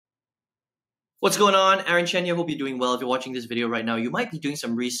What's going on? Aaron Chen here. Hope you're doing well. If you're watching this video right now, you might be doing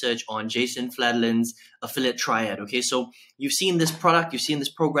some research on Jason Fladlin's affiliate Triad. Okay, so you've seen this product, you've seen this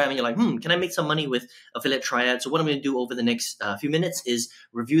program, and you're like, can I make some money with affiliate Triad? So what I'm going to do over the next few minutes is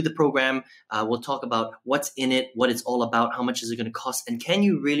review the program. We'll talk about what's in it, what it's all about, how much is it going to cost, and can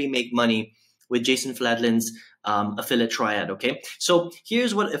you really make money with Jason Fladlin's affiliate Triad. Okay, so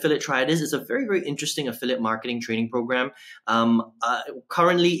here's what affiliate Triad is. It's a very, very interesting affiliate marketing training program.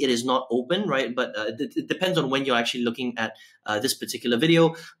 Currently, it is not open, right? But it depends on when you're actually looking at this particular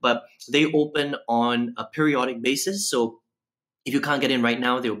video. But they open on a periodic basis. So if you can't get in right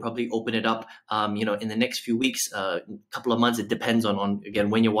now, they will probably open it up, in the next few weeks, couple of months. It depends on again,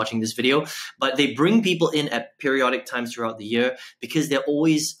 when you're watching this video. But they bring people in at periodic times throughout the year because they're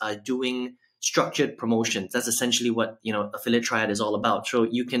always doing structured promotions. That's essentially what, affiliate Triad is all about. So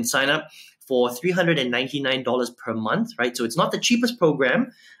you can sign up for $399 per month, right? So it's not the cheapest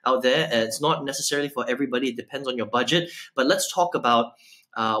program out there. It's not necessarily for everybody. It depends on your budget. But let's talk about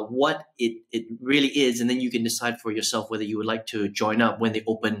what it really is, and then you can decide for yourself whether you would like to join up when they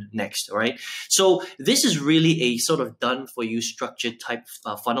open next, all right? So this is really a sort of done-for-you structured type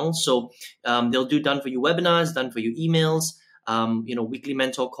funnel. So they'll do done-for-you webinars, done-for-you emails, weekly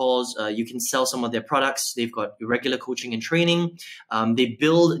mentor calls. You can sell some of their products. They've got regular coaching and training. They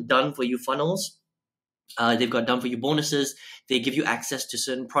build done-for-you funnels. They've got done-for-you bonuses. They give you access to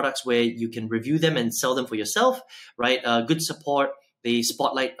certain products where you can review them and sell them for yourself, right? Good support. They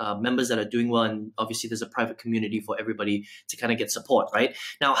spotlight members that are doing well, and obviously there's a private community for everybody to kind of get support, right?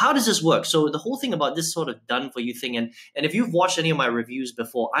 Now, how does this work? So the whole thing about this sort of done-for-you thing, and if you've watched any of my reviews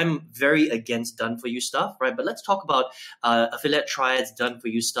before, I'm very against done-for-you stuff, right? But let's talk about affiliate Triad's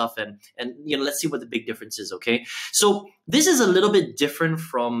done-for-you stuff, and let's see what the big difference is, okay? So this is a little bit different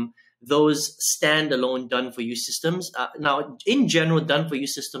from those standalone done-for-you systems. Now, in general, done-for-you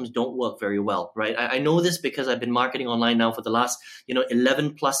systems don't work very well, right? I know this because I've been marketing online now for the last,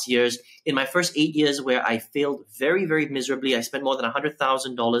 11 plus years. In my first 8 years where I failed very, very miserably, I spent more than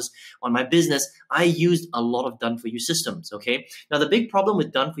 $100,000 on my business. I used a lot of done-for-you systems, okay? Now, the big problem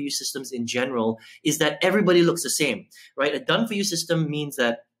with done-for-you systems in general is that everybody looks the same, right? A done-for-you system means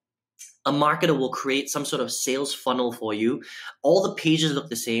that a marketer will create some sort of sales funnel for you. All the pages look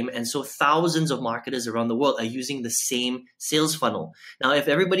the same. And so thousands of marketers around the world are using the same sales funnel. Now, if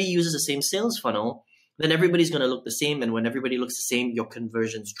everybody uses the same sales funnel, then everybody's going to look the same. And when everybody looks the same, your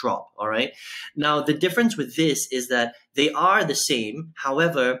conversions drop. All right. Now, the difference with this is that they are the same.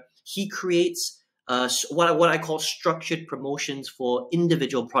 However, he creates what I call structured promotions for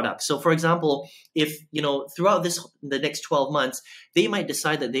individual products. So for example, if, throughout the next 12 months, they might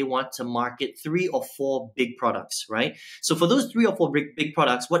decide that they want to market 3 or 4 big products, right? So for those 3 or 4 big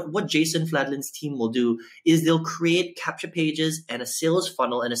products, what Jason Fladlin's team will do is they'll create capture pages and a sales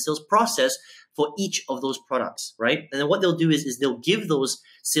funnel and a sales process for each of those products, right? And then what they'll do is they'll give those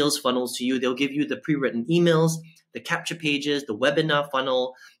sales funnels to you. They'll give you the pre-written emails, the capture pages, the webinar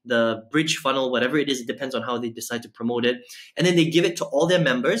funnel, the bridge funnel, whatever it is. It depends on how they decide to promote it. And then they give it to all their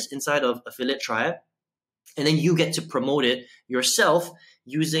members inside of Affiliate Triad. And then you get to promote it yourself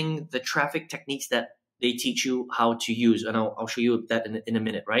using the traffic techniques that they teach you how to use. And I'll show you that in a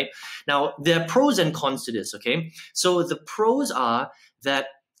minute, right? Now, there are pros and cons to this, okay? So the pros are that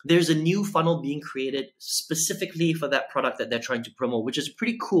there's a new funnel being created specifically for that product that they're trying to promote, which is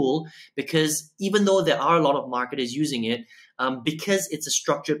pretty cool because even though there are a lot of marketers using it, because it's a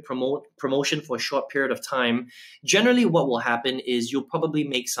structured promotion for a short period of time, generally what will happen is you'll probably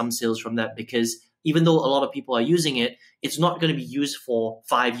make some sales from that because even though a lot of people are using it, it's not going to be used for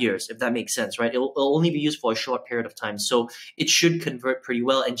 5 years, if that makes sense, right? It'll only be used for a short period of time. So it should convert pretty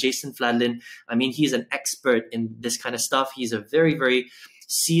well. And Jason Fladlin, he's an expert in this kind of stuff. He's a very, very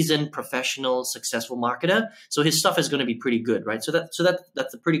seasoned, professional, successful marketer. So his stuff is going to be pretty good, right? So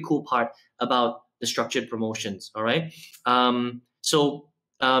that's a pretty cool part about the structured promotions. All right. That's a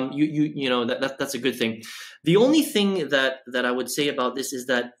good thing. The only thing that I would say about this is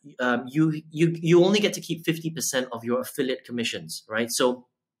that you only get to keep 50% of your affiliate commissions, right? So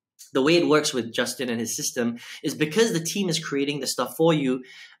the way it works with Justin and his system is because the team is creating the stuff for you,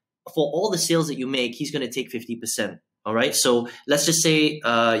 for all the sales that you make, he's going to take 50%. All right. So let's just say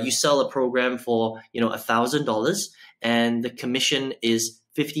you sell a program for, $1,000 and the commission is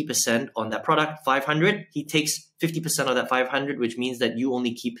 50% on that product, 500. He takes 50% of that 500, which means that you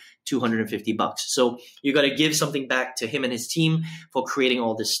only keep $250. So you got to give something back to him and his team for creating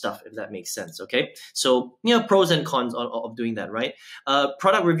all this stuff, if that makes sense. Okay. So, pros and cons of doing that, right?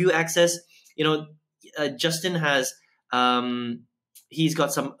 Product review access, Justin has, he's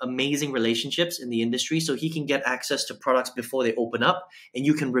got some amazing relationships in the industry, so he can get access to products before they open up, and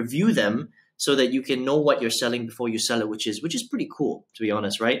you can review them so that you can know what you're selling before you sell it, which is pretty cool, to be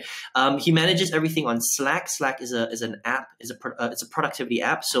honest, right? He manages everything on Slack. Slack is an app, it's a productivity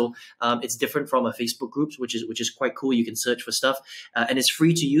app, so it's different from a Facebook groups, which is quite cool. You can search for stuff, and it's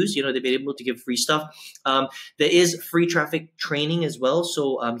free to use. You know, they've been able to give free stuff. There is free traffic training as well.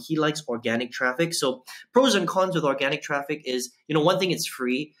 So he likes organic traffic. So pros and cons with organic traffic is, you know, one thing, it's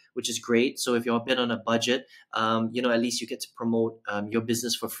free, which is great. So if you're a bit on a budget, you know, at least you get to promote your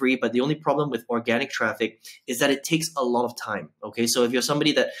business for free. But the only problem with organic traffic is that it takes a lot of time. Okay, so if you're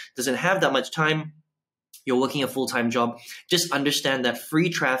somebody that doesn't have that much time, you're working a full-time job, just understand that free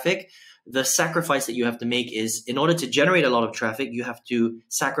traffic, the sacrifice that you have to make is, in order to generate a lot of traffic, you have to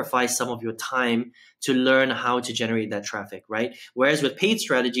sacrifice some of your time to learn how to generate that traffic, right? Whereas with paid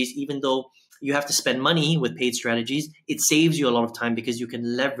strategies, even though you have to spend money with paid strategies, it saves you a lot of time because you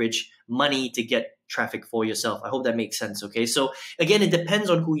can leverage money to get traffic for yourself. I hope that makes sense. Okay. So again, it depends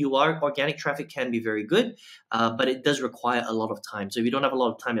on who you are. Organic traffic can be very good, but it does require a lot of time. So if you don't have a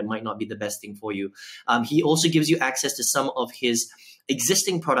lot of time, it might not be the best thing for you. He also gives you access to some of his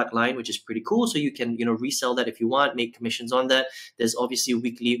existing product line, which is pretty cool. So you can, you know, resell that if you want, make commissions on that. There's obviously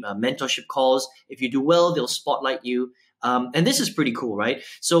weekly mentorship calls. If you do well, they'll spotlight you. And this is pretty cool, right?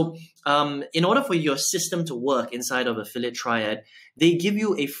 So in order for your system to work inside of Affiliate Triad, they give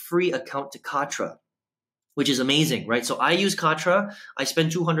you a free account to Katra, which is amazing, right? So I use Katra. I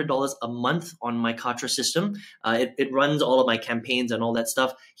spend $200 a month on my Katra system. It runs all of my campaigns and all that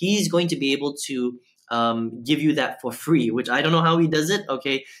stuff. He's going to be able to give you that for free, which I don't know how he does it.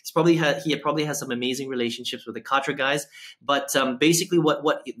 Okay, he probably has some amazing relationships with the Katra guys, but basically what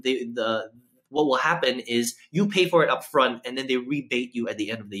will happen is you pay for it up front and then they rebate you at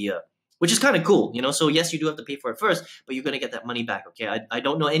the end of the year, which is kind of cool, you know? So yes, you do have to pay for it first, but you're going to get that money back, okay? I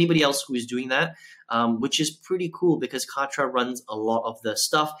don't know anybody else who is doing that, which is pretty cool because Katra runs a lot of the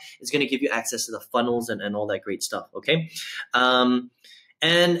stuff. It's going to give you access to the funnels and all that great stuff, okay? And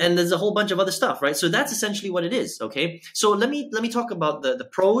there's a whole bunch of other stuff, right? So that's essentially what it is, okay? So let me talk about the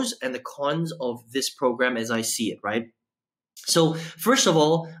pros and the cons of this program as I see it, right? So first of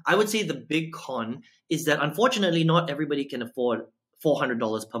all, I would say the big con is that unfortunately not everybody can afford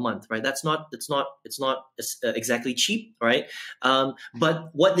 $400 per month, right? It's not exactly cheap, right? But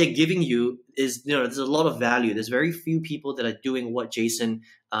what they're giving you is, you know, there's a lot of value. There's very few people that are doing what Jason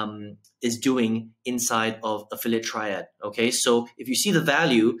is doing inside of Affiliate Triad. Okay, so if you see the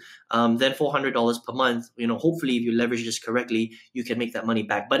value, then $400 per month, you know, hopefully if you leverage this correctly, you can make that money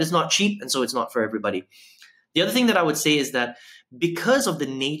back. But it's not cheap, and so it's not for everybody. The other thing that I would say is that because of the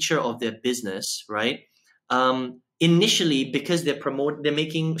nature of their business, right? Initially, because they're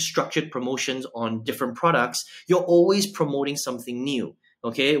making structured promotions on different products, you're always promoting something new,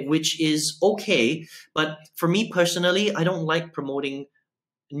 okay? Which is okay, but for me personally, I don't like promoting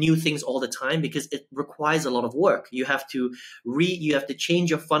new things all the time because it requires a lot of work. You have to change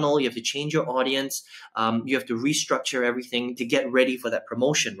your funnel, you have to change your audience, you have to restructure everything to get ready for that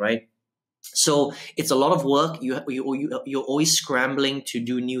promotion, right? So it's a lot of work. You're always scrambling to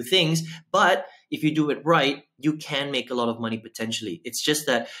do new things, but if you do it right, you can make a lot of money potentially. It's just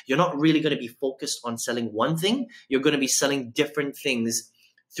that you're not really going to be focused on selling one thing. You're going to be selling different things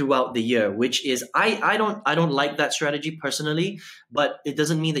throughout the year, which is I don't like that strategy personally, but it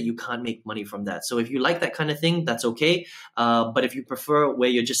doesn't mean that you can't make money from that. So if you like that kind of thing, that's okay. But if you prefer where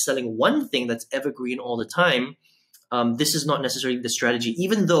you're just selling one thing that's evergreen all the time, this is not necessarily the strategy,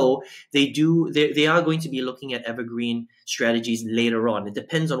 even though they are going to be looking at evergreen strategies later on. It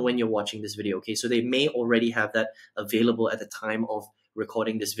depends on when you're watching this video, okay? So they may already have that available at the time of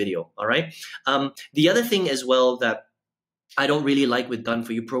recording this video, all right? The other thing as well that I don't really like with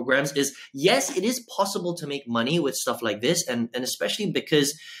done-for-you programs is, yes, it is possible to make money with stuff like this, and especially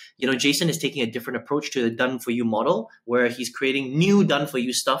because, you know, Jason is taking a different approach to the done-for-you model where he's creating new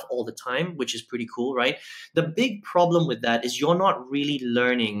done-for-you stuff all the time, which is pretty cool, right? The big problem with that is you're not really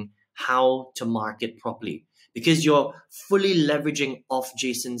learning how to market properly because you're fully leveraging off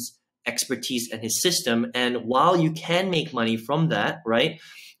Jason's expertise and his system. And while you can make money from that, right,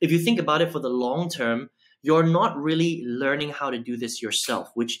 if you think about it for the long term, you're not really learning how to do this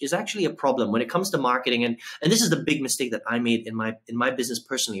yourself, which is actually a problem when it comes to marketing. And this is the big mistake that I made in my business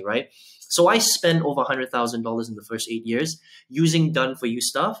personally, right? So I spent over $100,000 in the first 8 years using done-for-you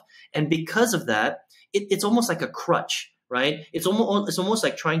stuff. And because of that, it's almost like a crutch, right? It's almost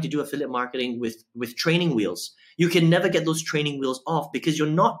like trying to do affiliate marketing with training wheels. You can never get those training wheels off because you're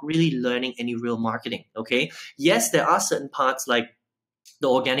not really learning any real marketing, okay? Yes, there are certain parts like the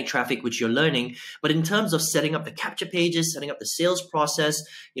organic traffic which you're learning, but in terms of setting up the capture pages, setting up the sales process,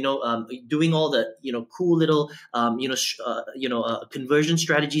 doing all the cool little conversion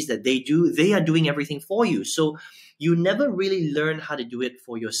strategies that they do, they are doing everything for you. So you never really learn how to do it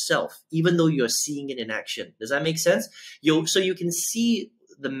for yourself, even though you're seeing it in action. Does that make sense? So you can see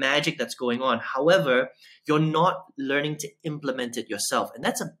the magic that's going on. However, you're not learning to implement it yourself, and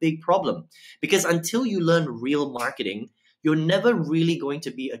that's a big problem, because until you learn real marketing, you're never really going to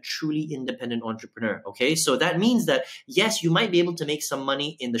be a truly independent entrepreneur, okay? So that means that, yes, you might be able to make some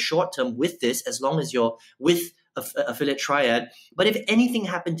money in the short term with this, as long as you're with Affiliate Triad. But if anything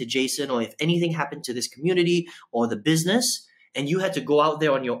happened to Jason, or if anything happened to this community or the business, and you had to go out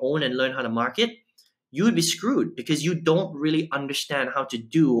there on your own and learn how to market, you would be screwed, because you don't really understand how to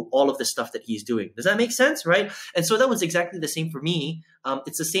do all of the stuff that he's doing. Does that make sense, right? And so that was exactly the same for me.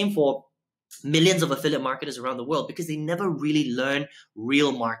 It's the same for millions of affiliate marketers around the world, because they never really learn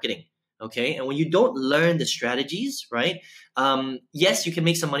real marketing. Okay. And when you don't learn the strategies, right? Yes, you can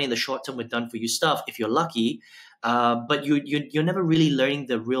make some money in the short term with done for you stuff if you're lucky. But you're never really learning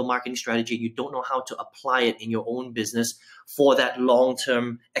the real marketing strategy. You don't know how to apply it in your own business for that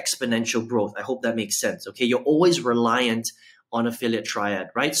long-term exponential growth. I hope that makes sense. Okay. You're always reliant on Affiliate Triad,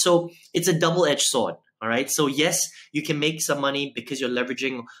 right? So it's a double-edged sword. All right. So yes, you can make some money because you're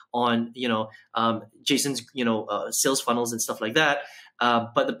leveraging on, Jason's, sales funnels and stuff like that.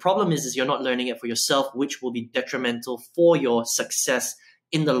 But the problem is you're not learning it for yourself, which will be detrimental for your success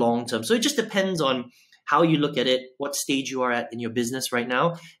in the long term. So it just depends on how you look at it, what stage you are at in your business right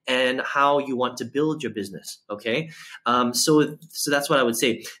now, and how you want to build your business. Okay. So that's what I would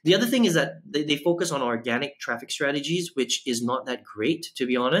say. The other thing is that they focus on organic traffic strategies, which is not that great, to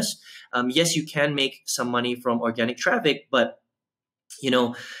be honest. Yes, you can make some money from organic traffic, but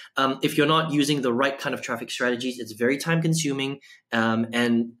if you're not using the right kind of traffic strategies, it's very time consuming.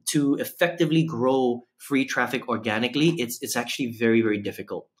 And to effectively grow free traffic organically, it's actually very, very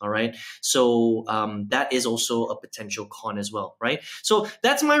difficult. All right. So that is also a potential con as well. Right. So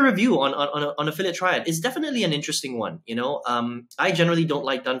that's my review on Affiliate Triad. It's definitely an interesting one. I generally don't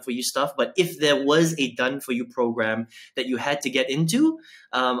like done for you stuff, but if there was a done for you program that you had to get into,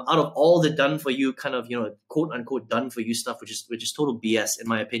 out of all the done for you kind of, quote unquote done for you stuff, which is total BS in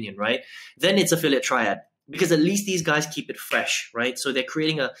my opinion, right? Then it's Affiliate Triad. Because at least these guys keep it fresh, right? So they're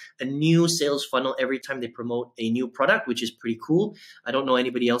creating a new sales funnel every time they promote a new product, which is pretty cool. I don't know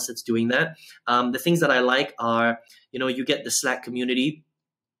anybody else that's doing that. The things that I like are, you get the Slack community,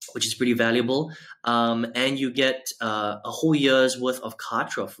 which is pretty valuable, and you get a whole year's worth of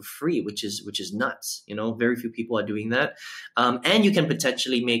Kartra for free, which is nuts. Very few people are doing that, and you can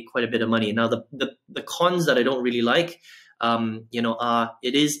potentially make quite a bit of money. Now, the cons that I don't really like,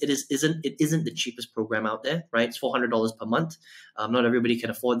 it isn't the cheapest program out there, right? It's $400 per month. Not everybody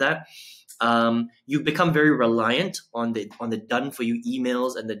can afford that. You become very reliant on the done for you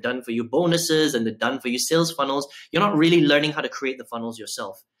emails and the done for you bonuses and the done for you sales funnels. You're not really learning how to create the funnels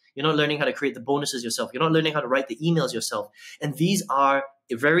yourself. You're not learning how to create the bonuses yourself. You're not learning how to write the emails yourself. And these are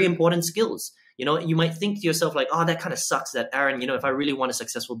very important skills. You might think to yourself like, oh, that kind of sucks that Aaron, if I really want a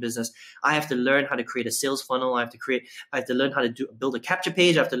successful business, I have to learn how to create a sales funnel. I have to learn how to build a capture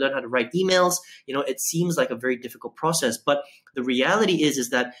page. I have to learn how to write emails. It seems like a very difficult process, but the reality is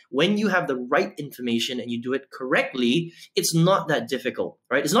that when you have the right information and you do it correctly, it's not that difficult,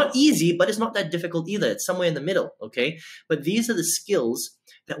 right? It's not easy, but it's not that difficult either. It's somewhere in the middle. Okay. But these are the skills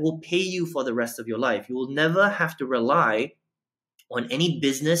that will pay you for the rest of your life. You will never have to rely on any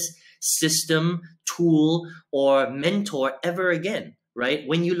business system, tool, or mentor ever again, right?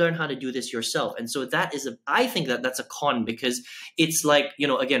 When you learn how to do this yourself. And so I think that's a con, because it's like,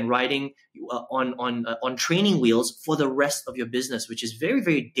 again, riding on training wheels for the rest of your business, which is very,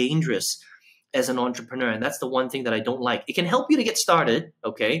 very dangerous as an entrepreneur. And that's the one thing that I don't like. It can help you to get started,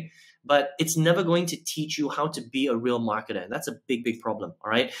 okay? But it's never going to teach you how to be a real marketer. And that's a big, big problem.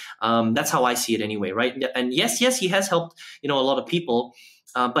 All right. That's how I see it anyway. Right. And yes, he has helped, a lot of people.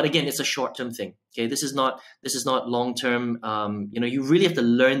 But again, it's a short-term thing. Okay. This is not long-term. You really have to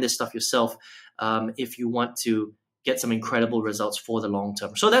learn this stuff yourself if you want to get some incredible results for the long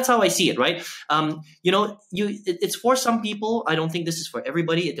term. So that's how I see it, right? It's for some people. I don't think this is for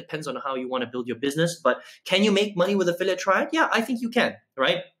everybody. It depends on how you want to build your business. But can you make money with Affiliate Triad? Yeah, I think you can,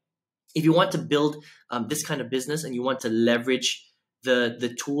 right? If you want to build this kind of business and you want to leverage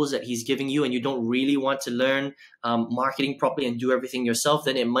the tools that he's giving you, and you don't really want to learn marketing properly and do everything yourself,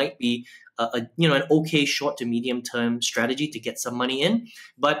 then it might be an okay short to medium term strategy to get some money in.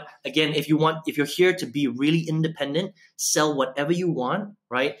 But again, if you're here to be really independent, sell whatever you want,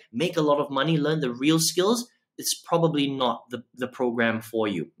 right? Make a lot of money, learn the real skills, it's probably not the program for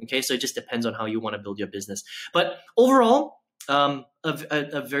you. Okay, so it just depends on how you want to build your business. But overall,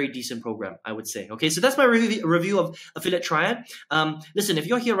 a very decent program, I would say. Okay, so that's my review of Affiliate Triad. Listen, if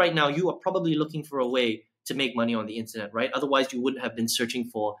you're here right now, you are probably looking for a way to make money on the internet, right? Otherwise, you wouldn't have been searching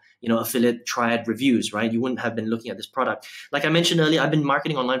for, Affiliate Triad reviews, right? You wouldn't have been looking at this product. Like I mentioned earlier, I've been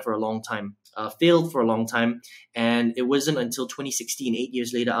marketing online for a long time, failed for a long time. And it wasn't until 2016, 8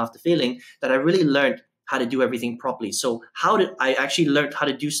 years later after failing, that I really learned how to do everything properly. So how did I actually learn how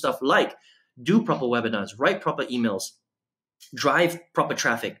to do stuff like do proper webinars, write proper emails, drive proper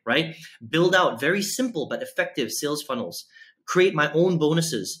traffic, right? Build out very simple but effective sales funnels, create my own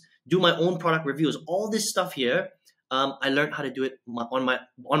bonuses, do my own product reviews, all this stuff here. I learned how to do it on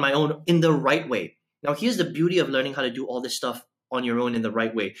my own in the right way. Now, here's the beauty of learning how to do all this stuff on your own in the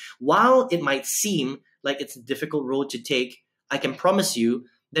right way. While it might seem like it's a difficult road to take, I can promise you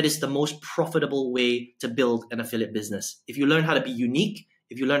that it's the most profitable way to build an affiliate business. If you learn how to be unique,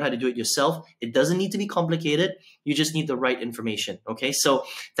 if you learn how to do it yourself, it doesn't need to be complicated. You just need the right information, okay? So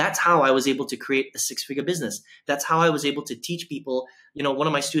that's how I was able to create a six-figure business. That's how I was able to teach people. One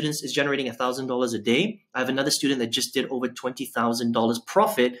of my students is generating $1,000 a day. I have another student that just did over $20,000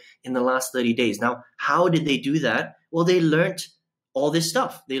 profit in the last 30 days. Now, how did they do that? Well, they learned all this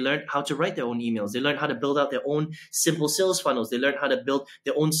stuff. They learned how to write their own emails. They learned how to build out their own simple sales funnels. They learned how to build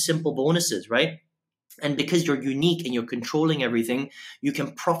their own simple bonuses, right? And because you're unique and you're controlling everything, you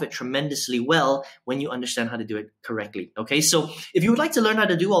can profit tremendously well when you understand how to do it correctly. Okay, so if you would like to learn how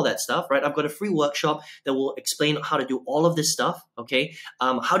to do all that stuff, right, I've got a free workshop that will explain how to do all of this stuff. Okay,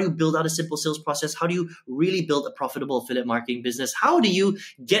 how do you build out a simple sales process? How do you really build a profitable affiliate marketing business? How do you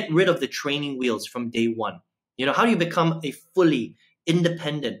get rid of the training wheels from day one? How do you become a fully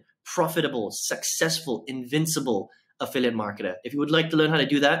independent, profitable, successful, invincible affiliate marketer? If you would like to learn how to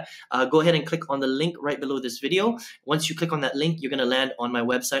do that, go ahead and click on the link right below this video. Once you click on that link, you're going to land on my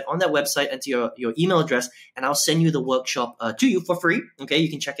website. On that website, enter your email address, and I'll send you the workshop to you for free. Okay, you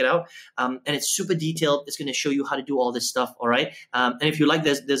can check it out. And it's super detailed. It's going to show you how to do all this stuff. All right. And if you like,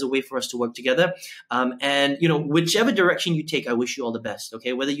 there's a way for us to work together. And whichever direction you take, I wish you all the best.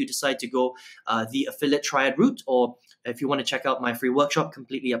 Okay, whether you decide to go the affiliate triad route, or if you want to check out my free workshop,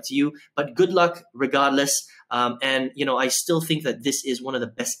 completely up to you. But good luck regardless. And I still think that this is one of the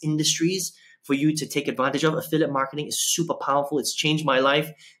best industries for you to take advantage of. Affiliate marketing is super powerful. It's changed my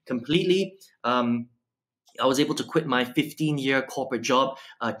life completely. I was able to quit my 15-year corporate job,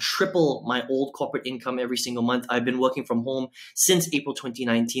 triple my old corporate income every single month. I've been working from home since April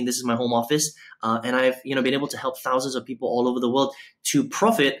 2019. This is my home office. And I've been able to help thousands of people all over the world to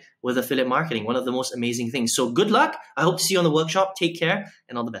profit with affiliate marketing, one of the most amazing things. So good luck. I hope to see you on the workshop. Take care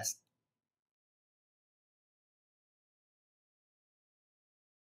and all the best.